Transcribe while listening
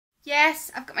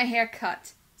Yes, I've got my hair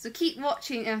cut. So keep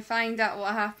watching and find out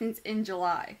what happens in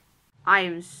July. I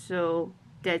am so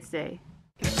dead today.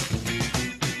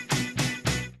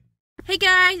 Hey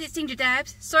guys, it's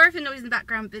Dangerdebbs. Sorry for the noise in the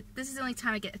background, but this is the only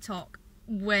time I get to talk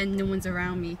when no one's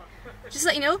around me. Just to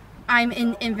let you know, I'm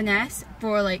in Inverness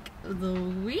for like the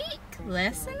week,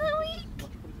 less than a week.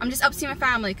 I'm just up to see my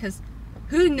family because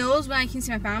who knows when I can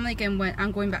see my family again when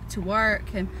I'm going back to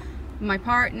work and my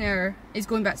partner is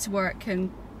going back to work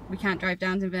and we can't drive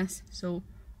down to Inverness. So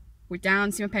we're down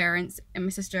to see my parents and my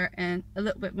sister and a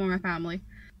little bit more of my family.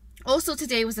 Also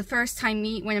today was the first time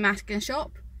me wearing a mask in a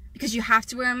shop because you have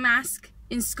to wear a mask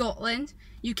in Scotland.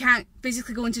 You can't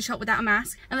physically go into a shop without a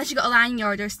mask unless you got a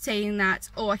lanyard or saying that,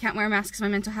 oh, I can't wear a mask because of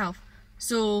my mental health.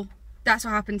 So that's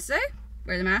what happened today.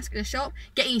 Wear the mask in a shop.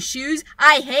 Getting shoes.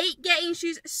 I hate getting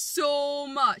shoes so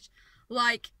much.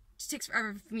 Like, it takes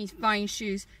forever for me to find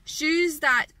shoes. Shoes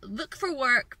that look for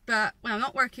work, but when I'm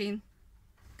not working,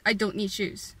 I don't need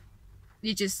shoes.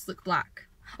 You just look black.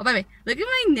 Oh, by the way, look at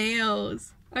my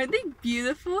nails. Aren't they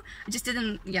beautiful? I just did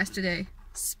them yesterday.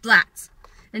 Splat.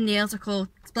 The nails are called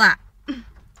Splat.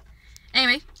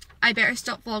 Anyway, I better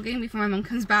stop vlogging before my mum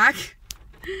comes back.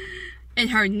 In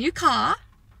her new car.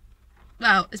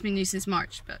 Well, it's been new since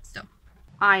March, but still.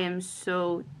 I am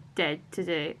so dead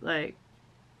today. Like,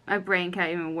 my brain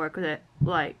can't even work with it.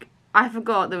 Like, I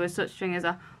forgot there was such thing as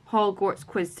a Hogwarts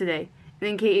quiz today. And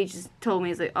then Katie just told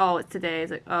me, it's like, oh, it's today.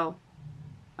 It's like, oh,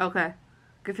 okay.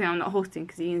 Good thing I'm not hosting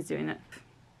because Ian's doing it.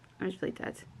 I'm just really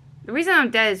dead. The reason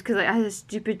I'm dead is because like, I had a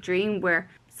stupid dream where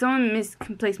someone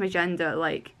misplaced my gender.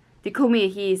 Like, they called me a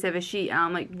he instead of a she, and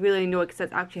I'm like, really annoyed because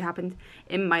that's actually happened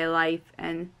in my life,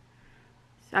 and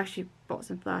it's actually brought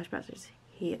some flashbacks. I just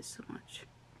hate it so much.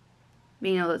 But,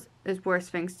 you know, there's worse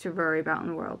things to worry about in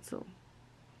the world, so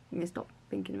you need to stop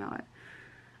thinking about it.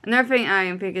 Another thing I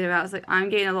am thinking about is like, I'm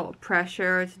getting a lot of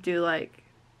pressure to do like,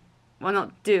 well,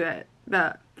 not do it,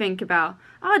 but think about,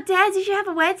 oh, Debs, you should have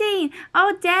a wedding.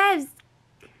 Oh, Debs,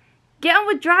 get on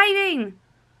with driving.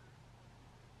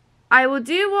 I will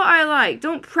do what I like.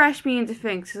 Don't press me into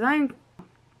things, because I'm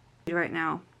right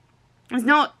now. It's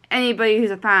not anybody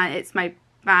who's a fan, it's my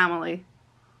family.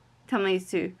 Telling me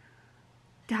to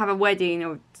have a wedding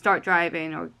or start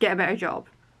driving or get a better job.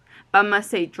 But I must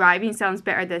say, driving sounds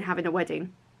better than having a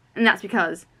wedding. And that's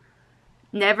because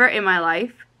never in my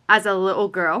life, as a little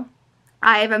girl,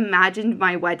 I have imagined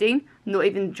my wedding, not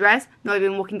even dress, not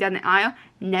even walking down the aisle.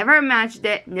 Never imagined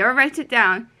it, never write it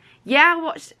down. Yeah, I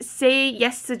watched Say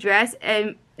Yes to Dress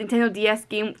and Nintendo DS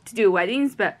game to do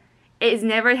weddings, but it has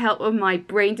never helped with my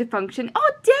brain to function.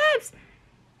 Oh, Debs!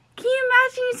 Can you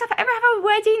imagine yourself ever have a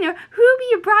wedding, or who will be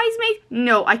your bridesmaid?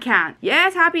 No, I can't.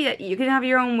 Yes, happy that you can have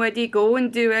your own wedding, go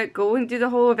and do it, go and do the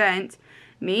whole event.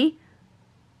 Me?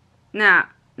 Nah,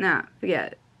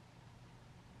 forget it.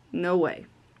 No way.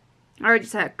 I already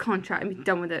just had a contract and be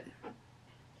done with it.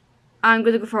 I'm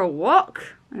gonna go for a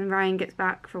walk when Ryan gets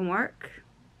back from work,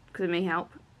 because it may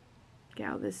help get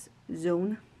out of this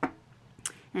zone.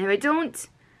 And if I don't,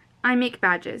 I make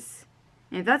badges.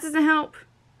 And if that doesn't help,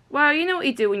 well, you know what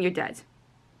you do when you're dead.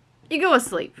 You go to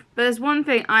sleep. But there's one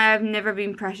thing I have never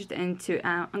been pressured into,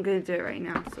 and I'm going to do it right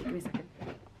now, so give me a second.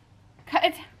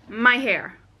 Cut my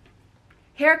hair.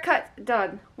 Haircut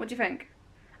done. What do you think?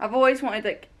 I've always wanted,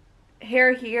 like,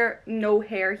 hair here, no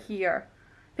hair here.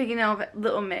 Thinking of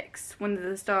Little Mix, one of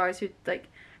the stars who, like,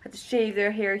 had to shave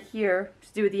their hair here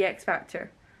to do with the X Factor.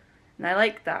 And I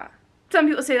like that. Some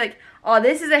people say, like, oh,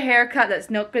 this is a haircut that's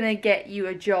not going to get you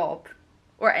a job.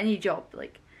 Or any job,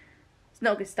 like.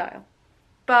 Not a good style,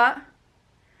 but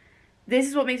this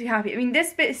is what makes me happy. I mean,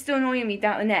 this bit is still annoying me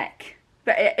down the neck,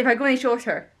 but if I go any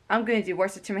shorter, I'm going to do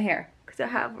worse to my hair, because I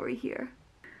have right here.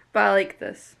 But I like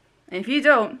this, and if you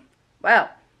don't,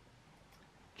 well.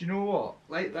 Do you know what?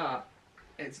 Like that,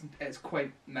 it's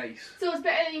quite nice. So it's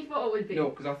better than you thought it would be? No,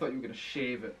 because I thought you were going to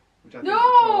shave it. Which I think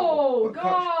no!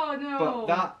 God, no!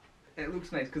 But that, it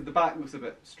looks nice, because the back looks a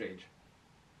bit strange.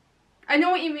 I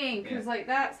know what you mean, because like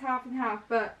that's half and half,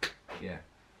 but yeah,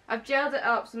 I've gelled it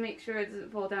up to make sure it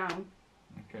doesn't fall down.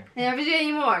 Okay. And if I do it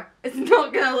anymore, it's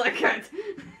not gonna look good.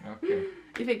 Okay.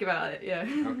 You think about it, yeah.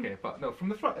 Okay, but no, from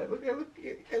the front, it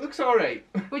looks all right.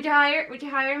 Would you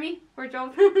hire me for a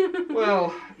job?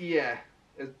 Well, yeah,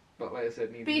 but like I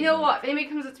said, but you know what? If anybody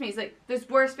comes up to me, it's like there's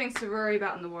worse things to worry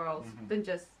about in the world than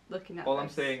just looking at. All I'm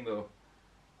saying though,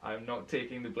 I'm not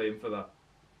taking the blame for that.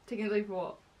 Taking the blame for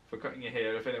what? For cutting your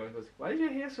hair. If anyone goes, why is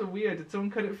your hair so weird? Did someone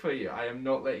cut it for you? I am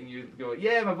not letting you go,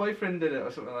 yeah, my boyfriend did it,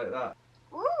 or something like that.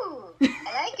 Ooh,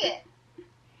 I like it.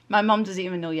 My mum doesn't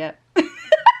even know yet. Did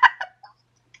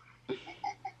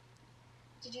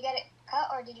you get it cut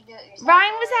or or did you do it yourself?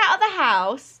 Ryan was out of the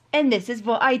house, and this is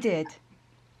what I did.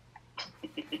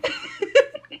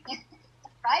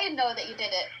 Ryan know that you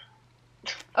did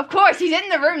it. Of course, he's in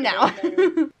the room now.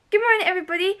 Good morning,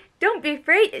 everybody. Don't be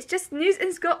afraid. It's just news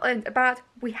in Scotland about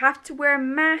we have to wear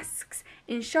masks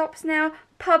in shops now.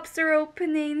 Pubs are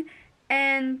opening,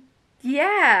 and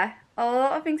yeah, a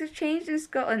lot of things have changed in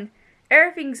Scotland.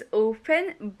 Everything's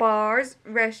open. Bars,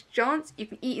 restaurants, you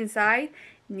can eat inside.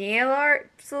 Nail art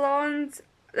salons,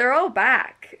 they're all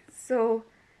back. So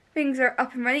things are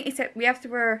up and running, except we have to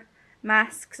wear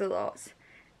masks a lot.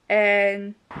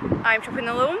 And I'm shopping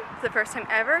alone for the first time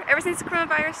ever. Ever since the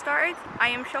coronavirus started, I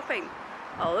am shopping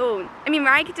alone. I mean,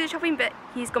 Ryan could do the shopping, but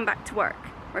he's gone back to work,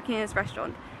 working in his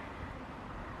restaurant.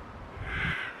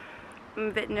 I'm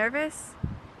a bit nervous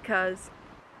because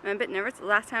The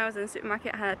last time I was in the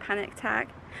supermarket I had a panic attack.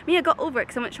 I mean, I got over it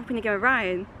because I went shopping again with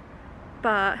Ryan,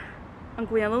 but I'm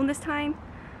going alone this time.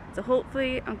 So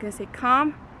hopefully I'm going to stay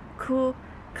calm, cool,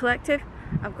 collective.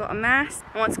 I've got a mask.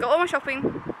 And once I got all my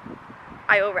shopping,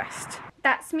 I will rest.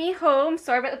 That's me home.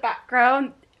 Sorry about the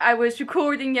background. I was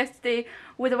recording yesterday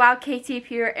with a wild Katie up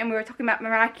here and we were talking about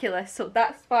Miraculous, so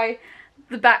that's why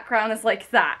the background is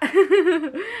like that.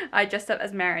 I dressed up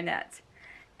as Marinette.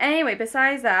 Anyway,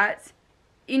 besides that,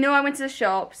 you know, I went to the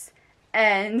shops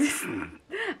and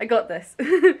I got this.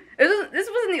 This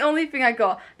wasn't the only thing I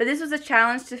got, but this was a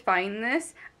challenge to find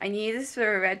this. I needed this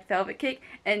for a red velvet cake,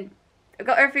 and I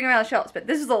got everything around the shops, but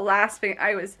this was the last thing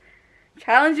I was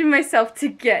challenging myself to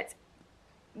get,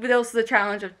 with also the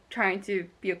challenge of trying to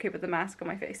be okay with the mask on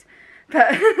my face,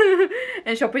 but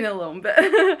and shopping alone. But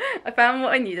I found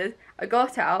what I needed. I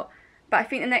got out, but I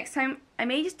think the next time I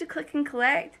may just do click and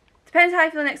collect. Depends how I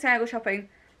feel the next time I go shopping.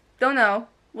 Don't know.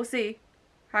 We'll see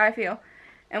how I feel,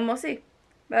 and we'll see.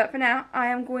 But for now, I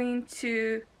am going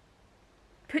to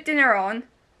put dinner on,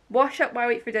 wash up while I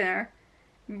wait for dinner,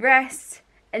 rest,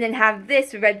 and then have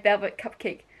this red velvet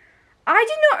cupcake. I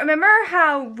do not remember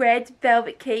how red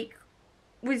velvet cake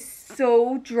was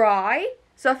so dry,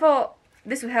 so I thought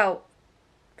this would help.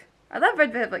 I love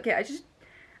red velvet cake.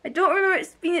 I don't remember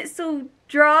it being so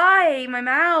dry in my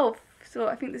mouth, so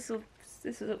I think this will,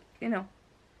 you know,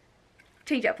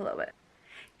 change it up a little bit.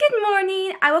 Good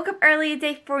morning. I woke up early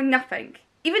today for nothing.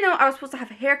 Even though I was supposed to have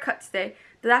a haircut today,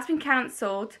 but that's been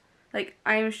cancelled. Like,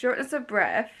 I am shortness of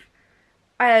breath.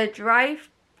 I had a dry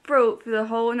throat for the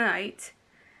whole night,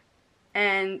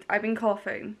 and I've been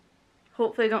coughing.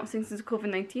 Hopefully I don't sing since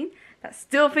COVID-19. That's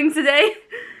still a thing today.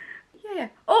 Yeah.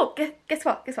 Oh, guess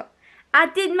what? I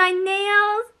did my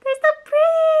nails. They're so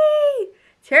pretty.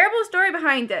 Terrible story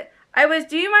behind it. I was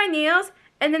doing my nails,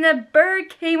 and then a bird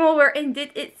came over and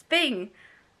did its thing.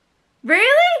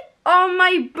 Really? On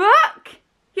my book?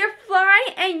 You're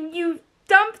flying and you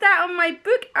dumped that on my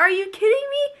book? Are you kidding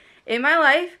me? In my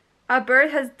life, a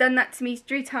bird has done that to me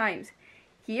 3 times.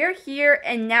 Here,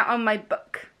 and now on my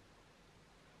book.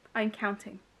 I'm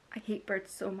counting. I hate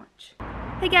birds so much.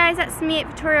 Hey guys, that's me at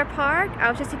Victoria Park. I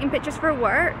was just taking pictures for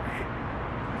work.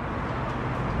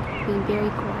 Being very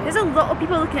quiet. There's a lot of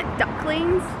people looking at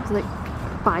ducklings. There's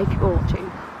like 5 people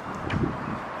watching.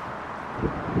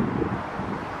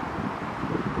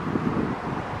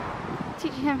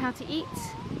 Teaching him how to eat.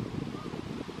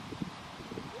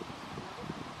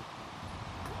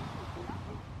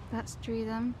 That's 3 of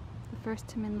them. The first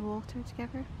time in the water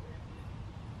together.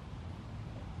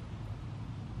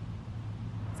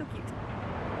 So cute.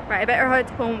 Right, I better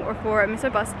head home before I miss my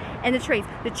bus. And the trains.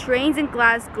 The trains in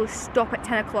Glasgow stop at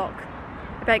 10 o'clock.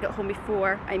 I better get home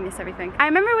before I miss everything. I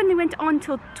remember when they went on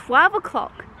till 12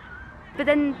 o'clock. But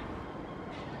then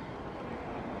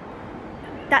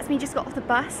that's me just got off the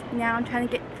bus. Now I'm trying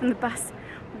to get from the bus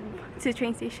to the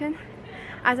train station.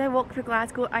 As I walk through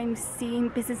Glasgow, I'm seeing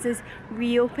businesses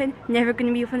reopen, never going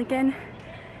to be open again.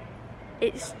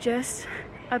 It's just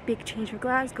a big change for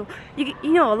Glasgow. You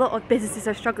know, a lot of businesses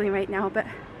are struggling right now, but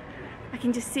I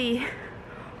can just see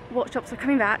what shops are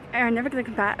coming back and are never going to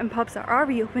come back, and pubs that are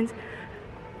reopened,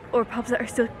 or pubs that are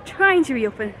still trying to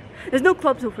reopen. There's no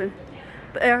clubs open,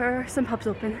 but there are some pubs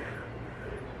open.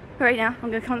 But right now, I'm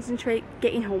going to concentrate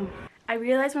getting home. I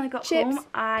realised when I got Chips, home,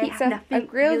 I pizza, had nothing a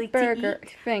grilled really burger. to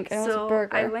eat. I think. And So also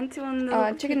burger. I went to one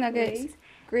of the chicken nuggets,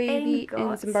 gravy,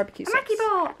 and some barbecue sauce. Monkey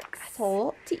box. That's a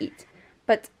lot to eat.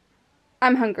 But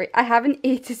I'm hungry. I haven't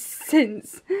eaten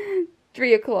since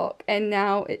 3 o'clock, and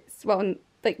now it's, well,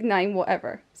 like 9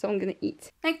 whatever. So I'm gonna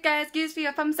eat. Thanks guys, give this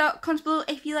video a thumbs up, comment below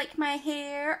if you like my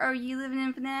hair, or you live in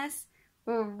Inverness,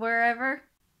 or wherever.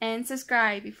 And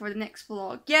subscribe before the next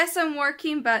vlog. Yes, I'm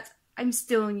working, but I'm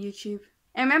still on YouTube.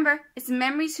 And remember, it's the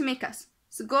memories who make us.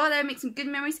 So go out there and make some good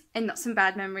memories and not some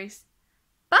bad memories.